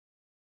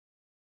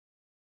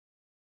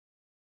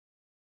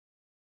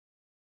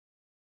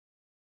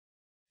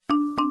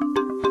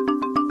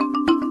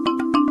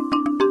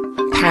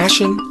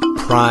Passion,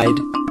 pride,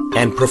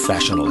 and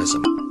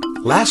professionalism.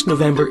 Last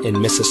November in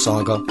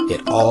Mississauga,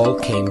 it all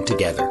came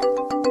together.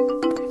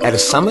 At a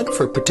summit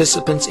for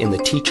participants in the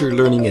Teacher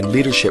Learning and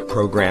Leadership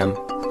Program,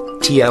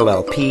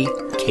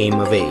 TLLP came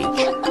of age.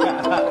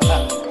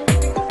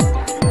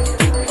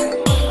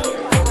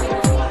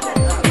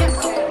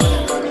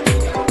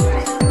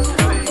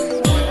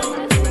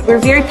 We're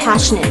very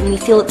passionate and we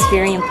feel it's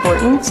very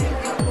important.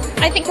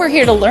 I think we're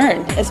here to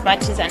learn as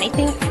much as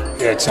anything.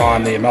 It's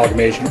on the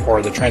amalgamation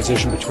or the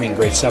transition between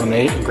grade 7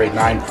 and 8 and grade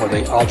 9 for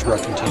the algebra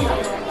continuum.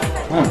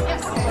 Wow,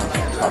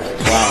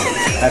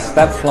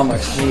 that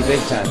flummoxed me big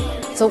time.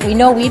 So we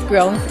know we've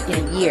grown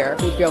in a year.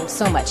 We've grown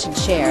so much and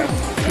shared.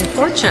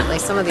 Unfortunately,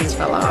 some of these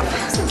fell off.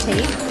 It's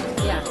okay.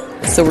 Yeah.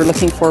 So we're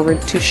looking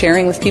forward to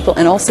sharing with people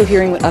and also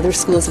hearing what other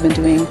schools have been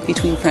doing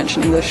between French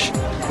and English.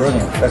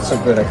 Brilliant. That's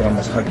so good I can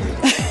almost hug you.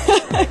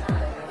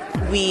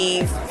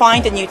 We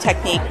find a new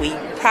technique, we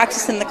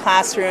practice in the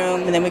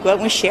classroom, and then we go out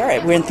and we share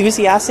it. We're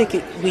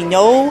enthusiastic, we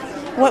know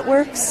what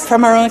works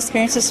from our own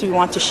experiences, so we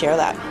want to share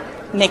that,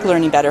 make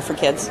learning better for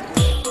kids.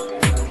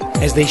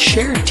 As they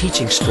shared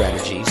teaching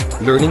strategies,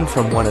 learning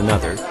from one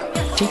another,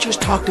 teachers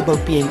talked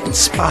about being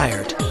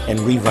inspired and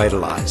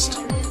revitalized.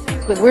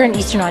 But we're in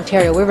Eastern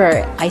Ontario. We're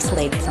very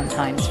isolated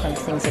sometimes from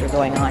things that are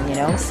going on, you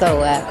know.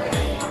 So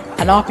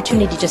an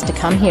opportunity just to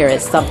come here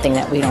is something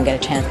that we don't get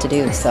a chance to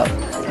do. So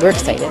we're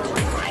excited.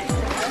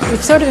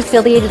 We've sort of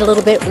affiliated a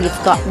little bit.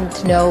 We've gotten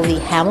to know the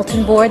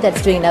Hamilton board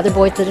that's doing another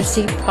boys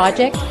literacy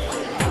project.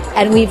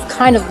 And we've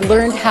kind of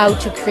learned how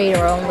to create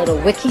our own little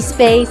wiki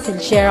space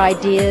and share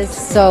ideas.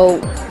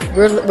 So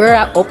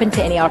we're open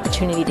to any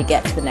opportunity to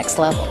get to the next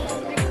level.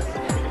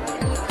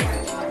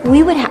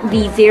 We would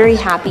be very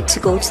happy to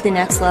go to the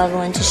next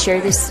level and to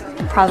share this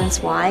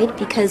province-wide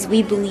because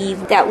we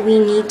believe that we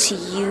need to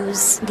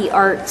use the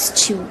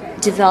arts to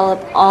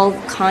develop all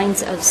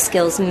kinds of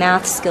skills,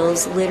 math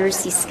skills,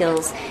 literacy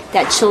skills,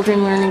 that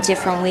children learn in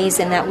different ways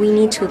and that we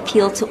need to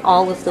appeal to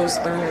all of those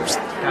learners.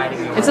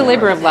 It's a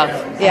labor of love,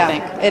 I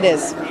think. It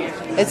is.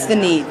 It's the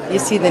need. You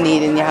see the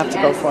need and you have to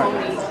go for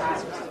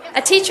it.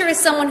 A teacher is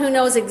someone who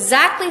knows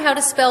exactly how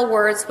to spell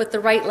words with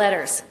the right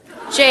letters.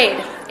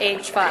 Jade,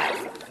 age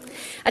 5.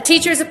 A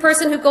teacher is a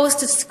person who goes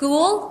to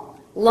school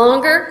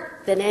longer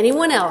than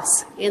anyone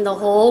else in the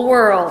whole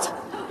world.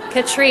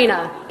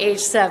 Katrina, age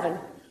 7.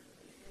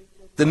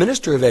 The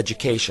Minister of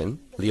Education,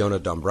 Leona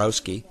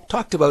Dombrowski,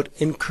 talked about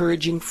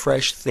encouraging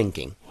fresh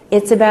thinking.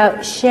 It's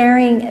about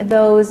sharing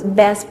those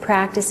best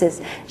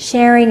practices,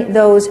 sharing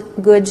those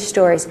good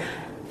stories,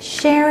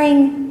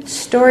 sharing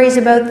stories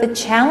about the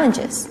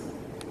challenges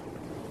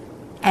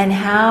and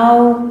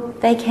how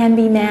they can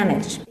be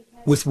managed.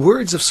 With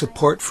words of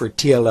support for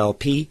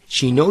TLLP,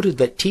 she noted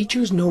that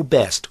teachers know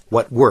best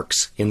what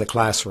works in the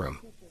classroom.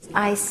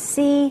 I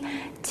see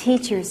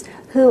teachers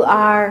who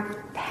are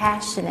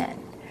passionate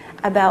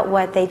about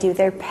what they do.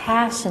 They're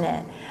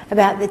passionate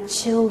about the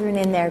children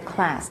in their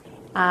class.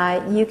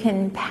 You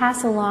can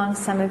pass along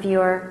some of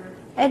your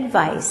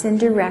advice and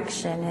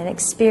direction and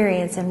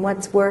experience and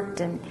what's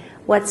worked and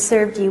what's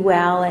served you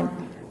well and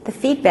the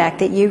feedback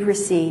that you've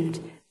received.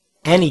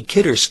 Annie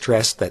Kidder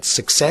stressed that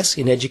success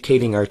in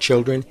educating our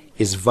children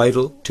is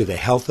vital to the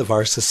health of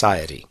our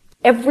society.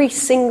 Every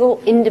single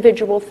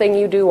individual thing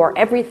you do or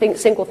every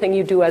single thing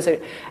you do as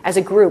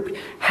a group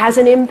has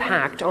an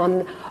impact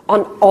on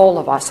all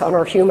of us, on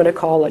our human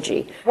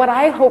ecology. What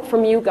I hope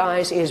from you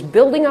guys is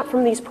building up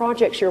from these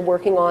projects you're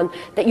working on,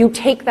 that you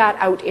take that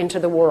out into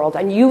the world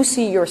and you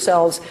see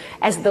yourselves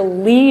as the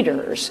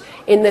leaders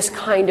in this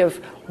kind of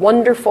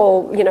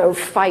wonderful,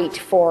 fight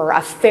for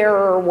a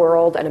fairer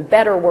world and a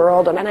better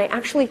world. And I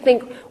actually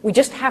think we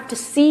just have to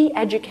see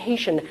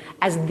education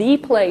as the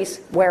place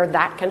where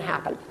that can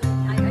happen.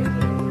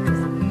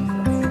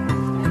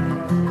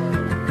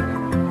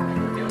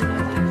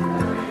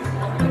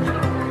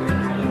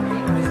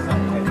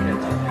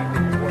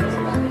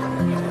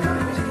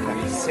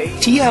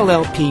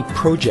 TLLP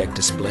project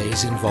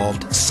displays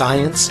involved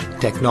science,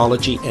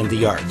 technology, and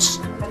the arts,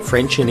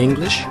 French and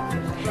English,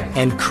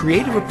 and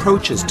creative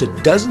approaches to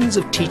dozens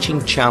of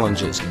teaching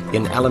challenges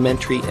in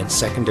elementary and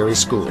secondary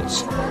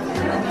schools.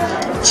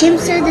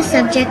 Chimps are the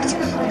subject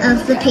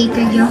of the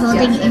paper you're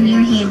holding in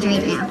your hand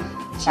right now.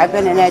 I've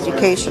been in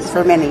education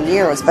for many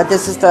years, but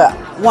this is the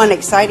one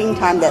exciting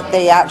time that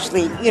they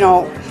actually,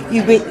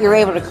 you're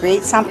able to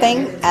create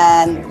something,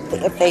 and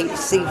if they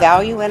see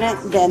value in it,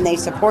 then they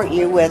support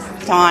you with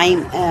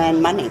time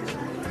and money.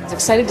 I'm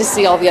excited to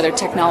see all the other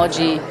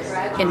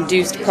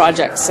technology-induced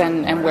projects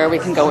and where we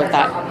can go with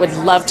that. Would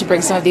love to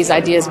bring some of these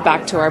ideas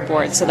back to our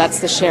board, so that's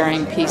the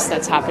sharing piece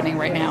that's happening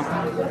right now.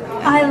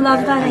 I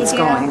love that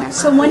idea.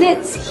 So when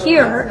it's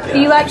here, are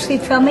you actually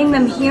filming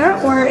them here,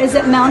 or is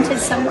it mounted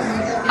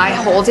somewhere? I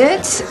hold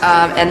it,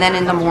 and then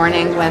in the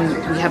morning when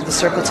we have the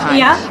circle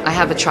time, I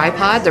have a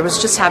tripod. There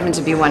was just happened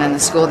to be one in the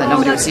school that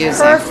nobody was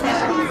using.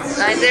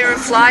 Perfect. They were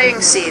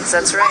flying seats,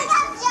 that's right.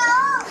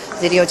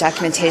 Video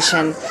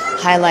documentation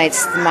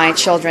highlights my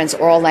children's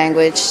oral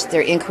language,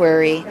 their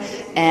inquiry,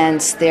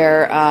 and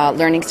their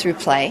learning through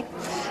play.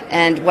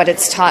 And what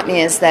it's taught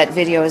me is that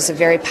video is a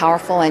very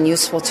powerful and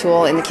useful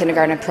tool in the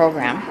kindergarten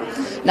program,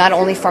 not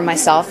only for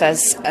myself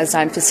as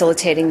I'm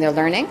facilitating their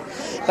learning,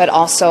 but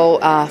also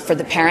for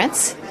the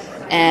parents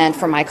and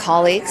for my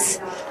colleagues.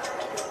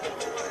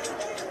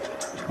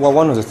 Well,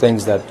 one of the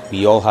things that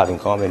we all have in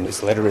common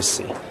is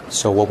literacy.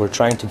 So what we're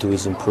trying to do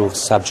is improve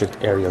subject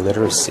area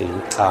literacy,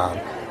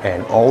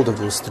 and all of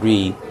those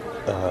three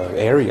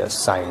areas,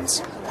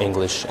 science,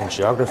 English, and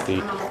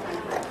geography.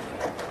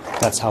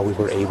 That's how we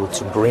were able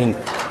to bring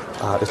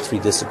the three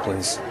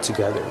disciplines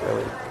together,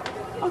 really.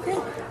 Okay.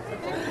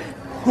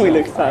 We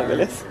look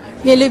fabulous.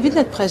 Bien, le but de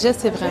notre projet,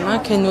 c'est vraiment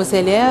que nos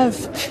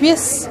élèves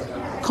puissent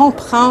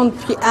comprendre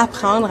puis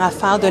apprendre à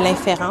faire de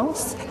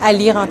l'inférence, à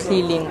lire entre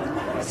les lignes.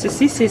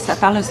 Ceci, ça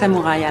parle d'un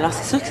samouraï. Alors,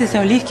 c'est sûr que c'est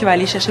un livre qui va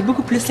aller chercher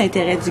beaucoup plus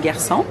l'intérêt du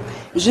garçon.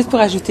 Juste pour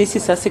ajouter,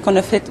 c'est qu'on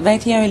a fait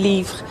 21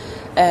 livres.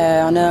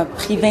 On a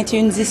pris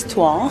 21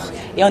 histoires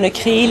et on a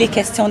créé les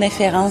questions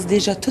d'inférence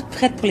déjà toutes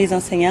prêtes pour les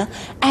enseignants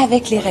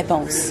avec les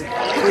réponses.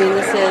 I mean,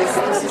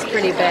 this is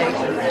pretty big.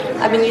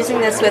 I've been using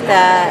this with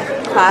a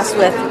class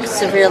with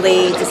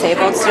severely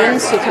disabled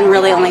students who can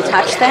really only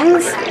touch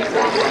things.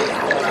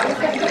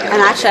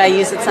 And actually, I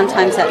use it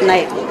sometimes at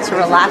night to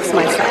relax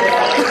myself.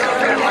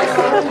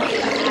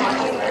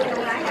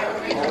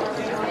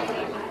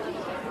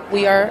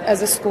 We are,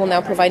 as a school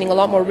now, providing a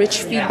lot more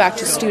rich feedback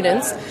to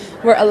students.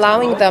 We're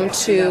allowing them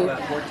to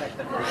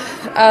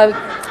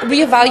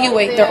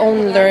reevaluate their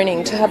own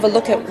learning, to have a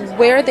look at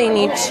where they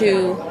need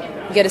to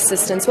get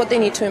assistance, what they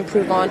need to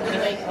improve on,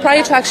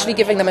 prior to actually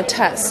giving them a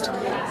test.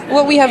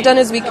 What we have done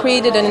is we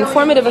created an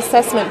informative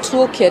assessment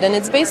toolkit, and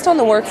it's based on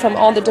the work from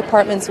all the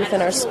departments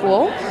within our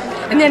school.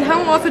 And then how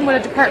often would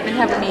a department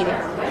have a meeting?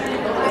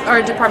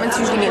 Our departments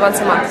usually meet once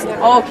a month.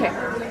 Oh, okay.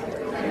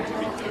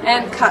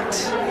 And cut.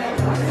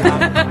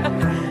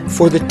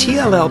 For the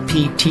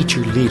TLLP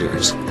teacher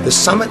leaders, the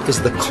summit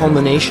is the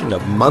culmination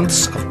of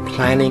months of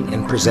planning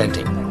and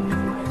presenting.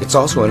 It's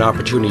also an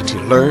opportunity to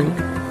learn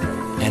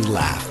and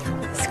laugh.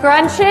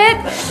 Scrunch it,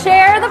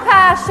 share the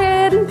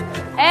passion,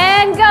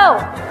 and go.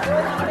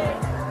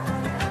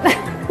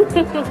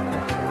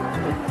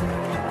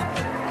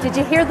 Did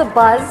you hear the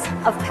buzz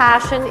of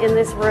passion in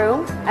this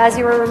room as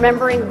you were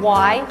remembering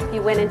why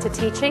you went into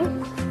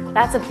teaching?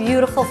 That's a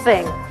beautiful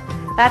thing.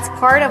 That's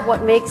part of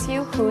what makes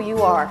you who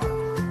you are.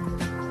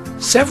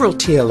 Several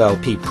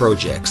TLLP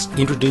projects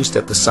introduced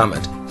at the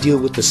summit deal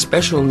with the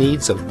special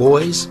needs of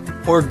boys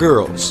or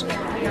girls.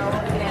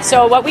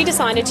 So what we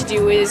decided to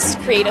do is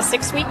create a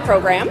 6-week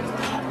program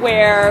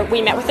where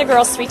we met with the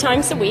girls 3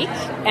 times a week,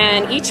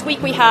 and each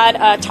week we had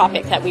a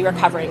topic that we were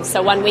covering.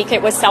 So one week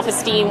it was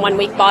self-esteem, one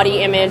week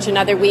body image,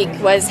 another week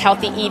was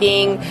healthy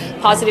eating,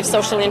 positive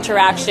social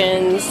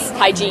interactions,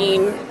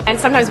 hygiene, and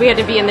sometimes we had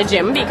to be in the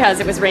gym because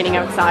it was raining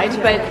outside.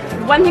 But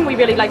one thing we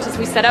really liked is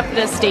we set up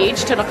the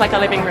stage to look like a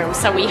living room.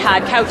 So we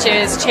had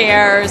couches,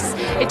 chairs.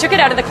 It took it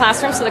out of the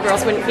classroom so the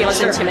girls wouldn't feel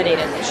as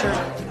intimidated. Sure.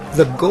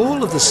 The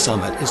goal of the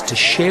summit is to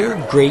share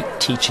great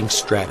teaching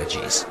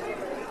strategies.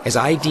 As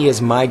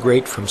ideas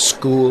migrate from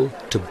school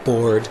to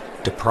board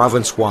to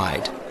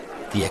province-wide,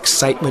 the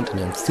excitement and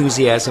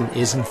enthusiasm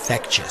is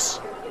infectious.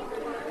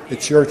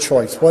 It's your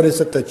choice. What is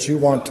it that you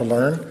want to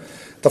learn?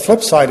 The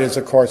flip side is,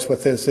 of course,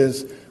 with this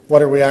is,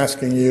 what are we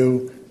asking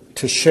you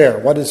to share?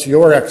 What is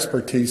your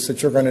expertise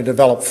that you're going to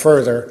develop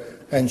further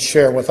and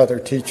share with other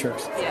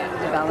teachers? Yeah,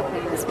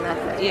 developing this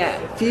method. Yeah,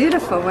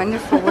 beautiful,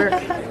 wonderful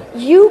work.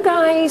 You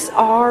guys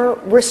are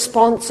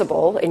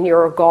responsible in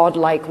your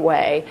godlike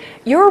way.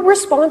 You're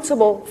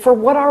responsible for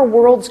what our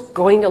world's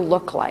going to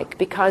look like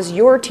because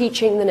you're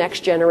teaching the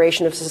next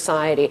generation of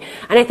society.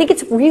 And I think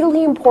it's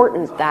really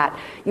important that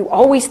you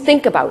always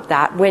think about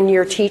that when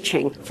you're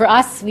teaching. For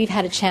us, we've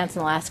had a chance in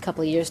the last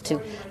couple of years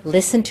to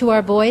listen to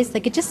our boys.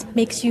 Like, it just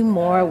makes you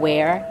more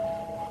aware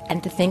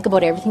and to think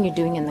about everything you're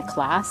doing in the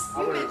class.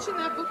 You mentioned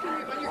that book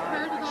on your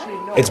card at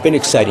all? It's been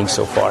exciting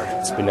so far.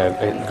 It's been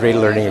a great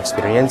learning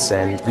experience,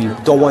 and we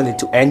don't want it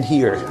to end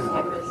here.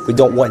 We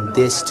don't want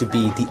this to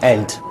be the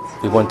end.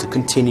 We want to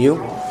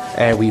continue,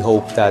 and we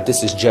hope that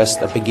this is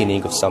just a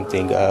beginning of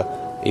something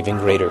even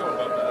greater.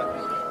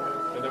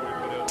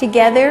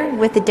 Together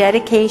with the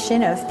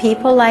dedication of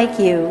people like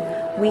you,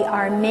 we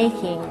are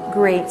making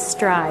great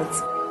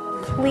strides.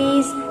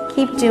 Please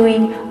keep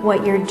doing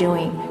what you're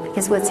doing,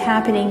 because what's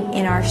happening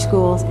in our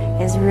schools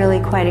is really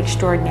quite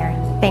extraordinary.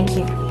 Thank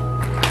you.